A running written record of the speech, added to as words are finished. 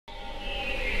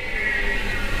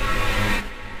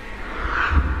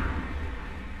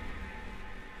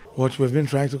What we've been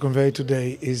trying to convey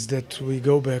today is that we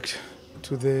go back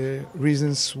to the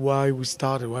reasons why we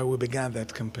started, why we began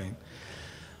that campaign.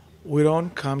 We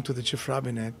don't come to the Chief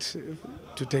Rabbinate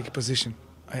to take a position.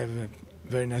 I have a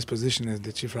very nice position as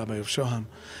the Chief Rabbi of Shoham,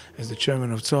 as the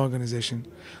chairman of Tzor organization.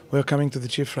 We're coming to the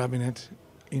Chief Rabbinate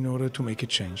in order to make a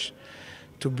change,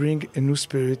 to bring a new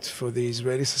spirit for the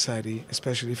Israeli society,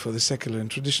 especially for the secular and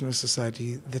traditional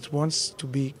society that wants to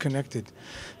be connected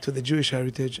to the Jewish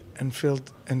heritage and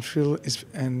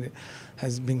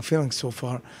has been feeling so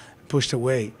far pushed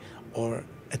away, or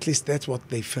at least that's what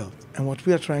they felt. And what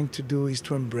we are trying to do is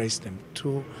to embrace them,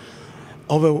 to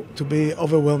be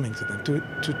overwhelming to them,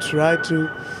 to try to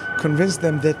convince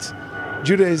them that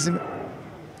Judaism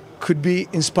could be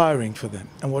inspiring for them.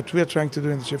 And what we are trying to do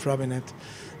in the Chief Rabbinate,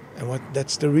 and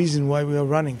that's the reason why we are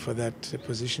running for that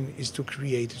position, is to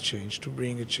create a change, to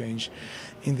bring a change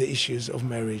in the issues of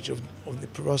marriage, of the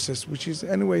process, which is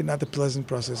anyway not a pleasant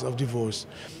process of divorce,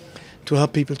 to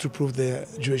help people to prove their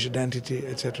Jewish identity,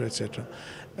 etc., etc.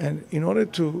 And in order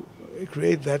to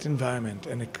create that environment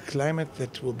and a climate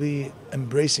that will be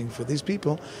embracing for these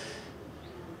people,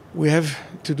 we have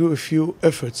to do a few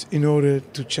efforts in order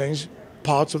to change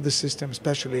parts of the system,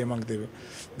 especially among the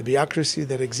bureaucracy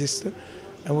that exists.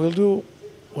 And we'll do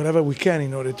whatever we can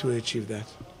in order to achieve that.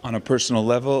 On a personal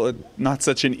level, not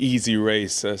such an easy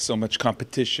race, so much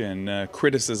competition,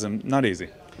 criticism, not easy.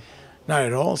 Not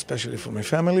at all, especially for my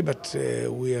family, but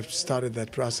we have started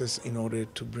that process in order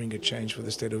to bring a change for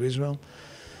the State of Israel.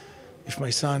 If my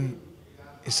son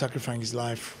is sacrificing his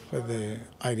life for the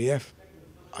IDF,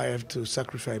 I have to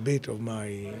sacrifice a bit of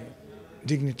my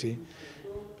dignity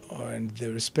and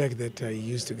the respect that I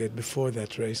used to get before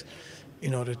that race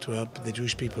in order to help the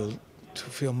Jewish people to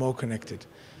feel more connected.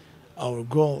 Our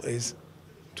goal is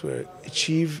to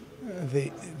achieve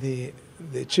the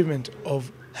achievement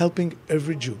of helping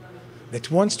every Jew that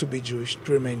wants to be Jewish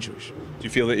to remain Jewish. Do you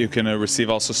feel that you can receive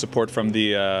also support from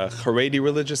the Haredi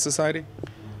religious society?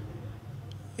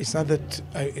 It's not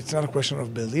a question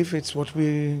of belief, it's what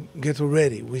we get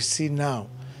already. We see now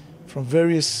from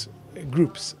various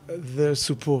groups their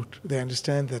support. They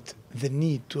understand that the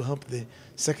need to help the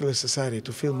secular society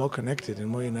to feel more connected and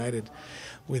more united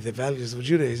with the values of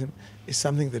Judaism is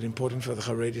something that is important for the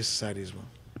Haredi society as well.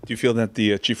 Do you feel that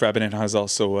the Chief Rabbinate has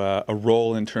also a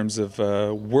role in terms of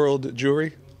world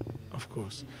Jewry? Of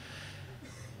course.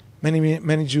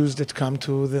 Many Jews that come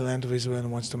to the land of Israel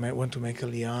and want to make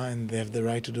Aliyah, and they have the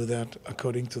right to do that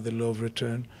according to the law of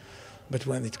return. But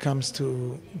when it comes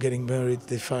to getting married,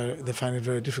 they find it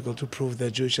very difficult to prove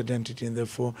their Jewish identity, and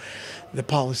therefore the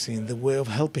policy and the way of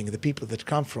helping the people that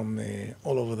come from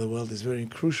all over the world is very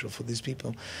crucial for these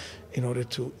people in order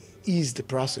to ease the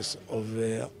process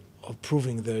of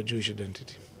proving their Jewish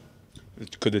identity.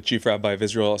 Could the Chief Rabbi of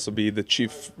Israel also be the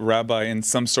Chief Rabbi in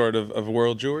some sort of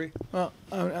world Jewry? Well,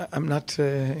 I'm not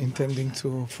intending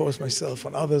to force myself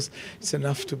on others. It's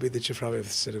enough to be the Chief Rabbi of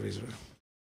the State of Israel.